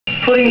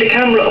putting the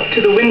camera up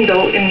to the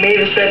window in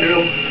Mavis'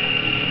 bedroom.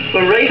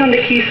 We're right on the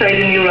quayside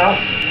in New Ross,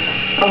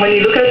 and when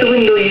you look out the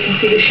window you can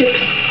see the ships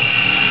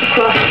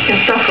across in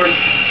Stafford.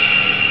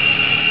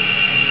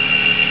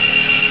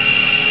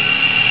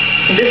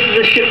 And this is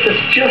a ship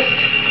that's just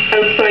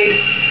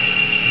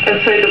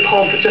outside the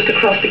pub, just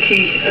across the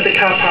quay at the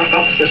car park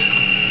opposite.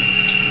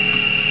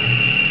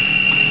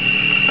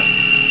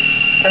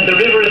 And the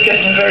river is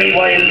getting very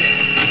wild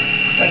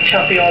and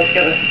choppy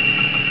altogether.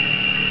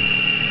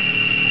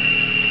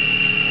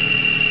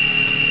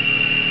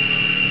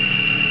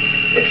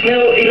 It's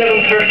now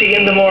 11:30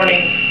 in the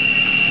morning,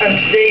 and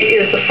today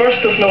is the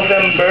 1st of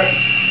November,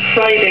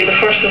 Friday the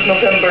 1st of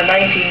November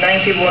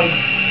 1991.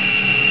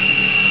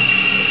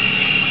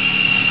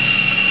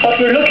 What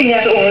we're looking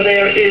at over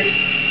there is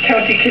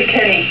County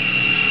Kilkenny.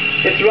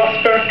 It's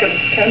Rossberkin,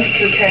 County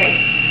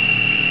Kilkenny.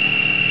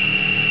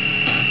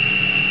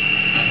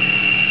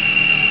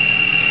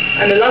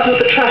 And a lot of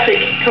the traffic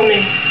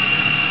coming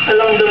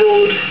along the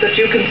road that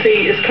you can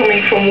see is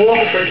coming from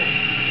Waterford.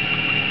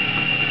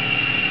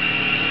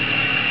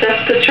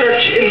 That's the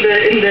church in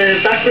the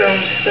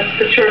background. That's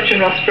the church in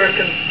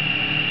Rossberkin.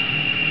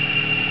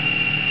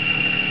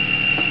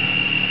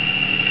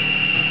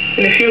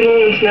 In a few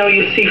moments now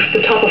you'll see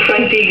the top of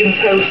Frank Deegan's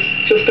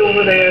house just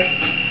over there.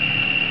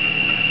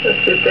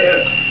 That's it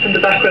there in the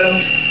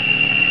background,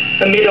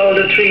 amid all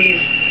the trees.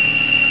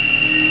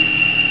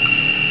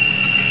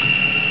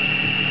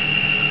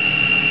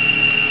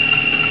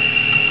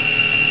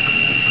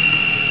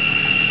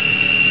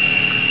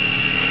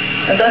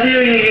 And that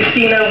area you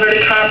see now where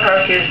the car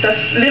park is,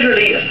 that's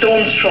literally a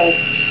stone's throw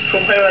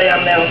from where I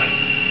am now.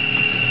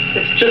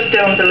 It's just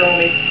down below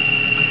me.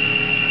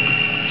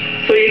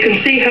 So you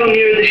can see how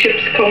near the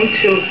ships come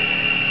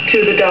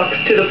to the docks,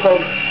 to the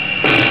pub.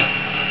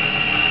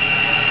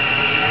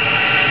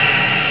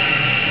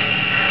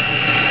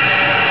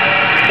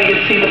 You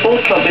can see the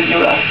boat club in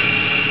New Ross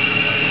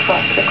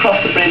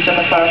across the bridge on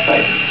the far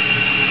side.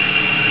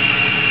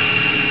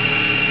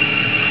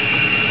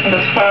 And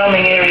there's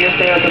farming areas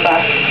there at the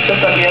back,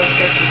 just on the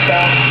outskirts of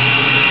town.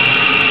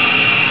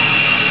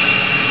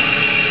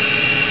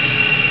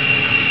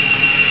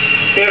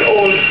 They're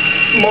old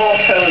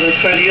malt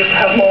houses where they used to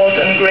have malt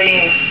and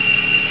grain.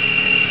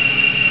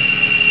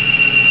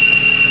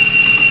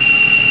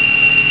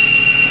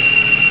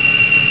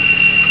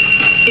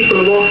 People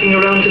are walking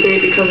around today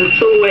because it's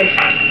so wet.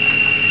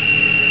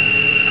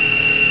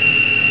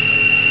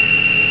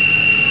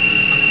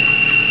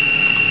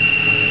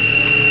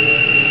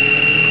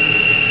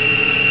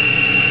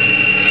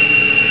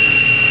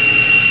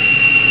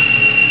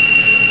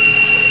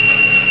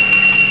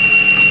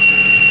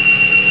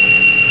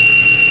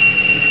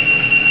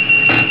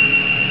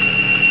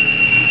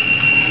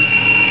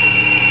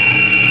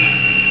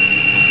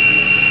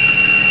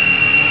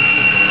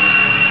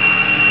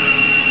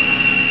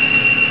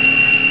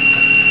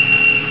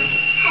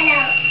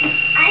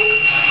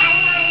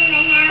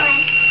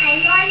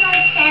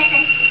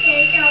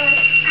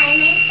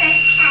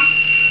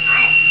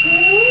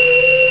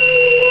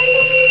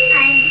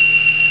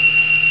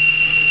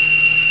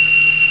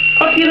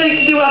 What do you like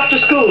to do after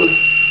school?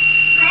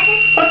 Pardon?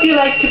 What do you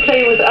like to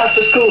play with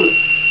after school?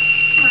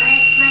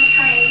 My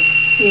toys.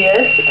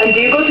 Yes, and do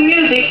you go to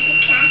music? The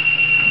class.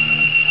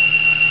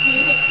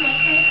 Music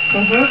makers.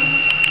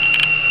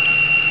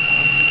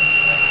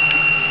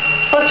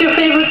 What's your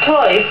favourite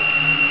toy?